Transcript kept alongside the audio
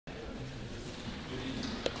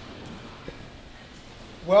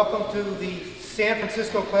Welcome to the San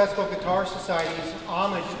Francisco Classical Guitar Society's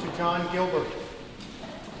homage to John Gilbert.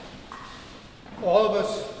 All of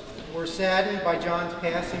us were saddened by John's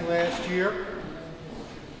passing last year.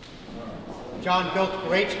 John built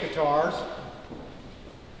great guitars.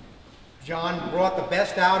 John brought the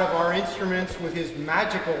best out of our instruments with his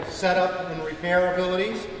magical setup and repair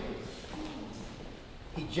abilities.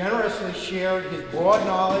 He generously shared his broad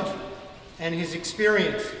knowledge and his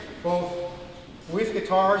experience, both with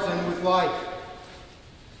guitars and with life.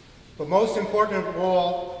 But most important of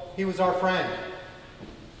all, he was our friend.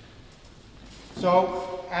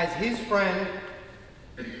 So, as his friend,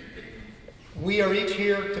 we are each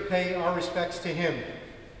here to pay our respects to him.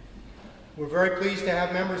 We're very pleased to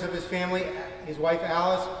have members of his family, his wife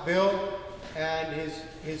Alice, Bill, and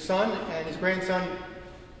his son and his grandson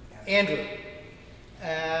Andrew,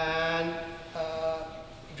 and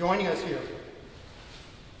joining us here.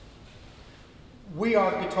 We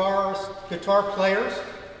are guitar players,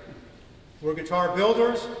 we're guitar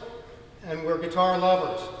builders, and we're guitar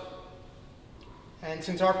lovers. And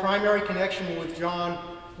since our primary connection with John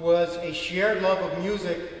was a shared love of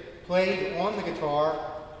music played on the guitar,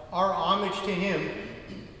 our homage to him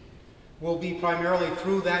will be primarily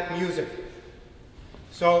through that music.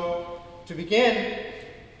 So, to begin,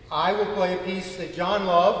 I will play a piece that John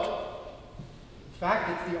loved. In fact,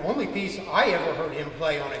 it's the only piece I ever heard him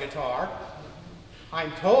play on a guitar.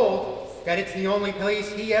 I'm told that it's the only piece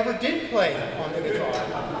he ever did play on the guitar.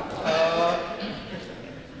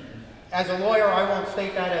 As a lawyer, I won't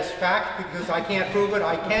state that as fact because I can't prove it.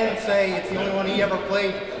 I can say it's the only one he ever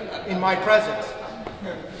played in my presence.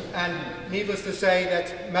 And needless to say,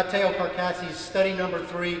 that's Matteo Carcassi's Study No.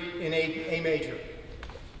 3 in A major.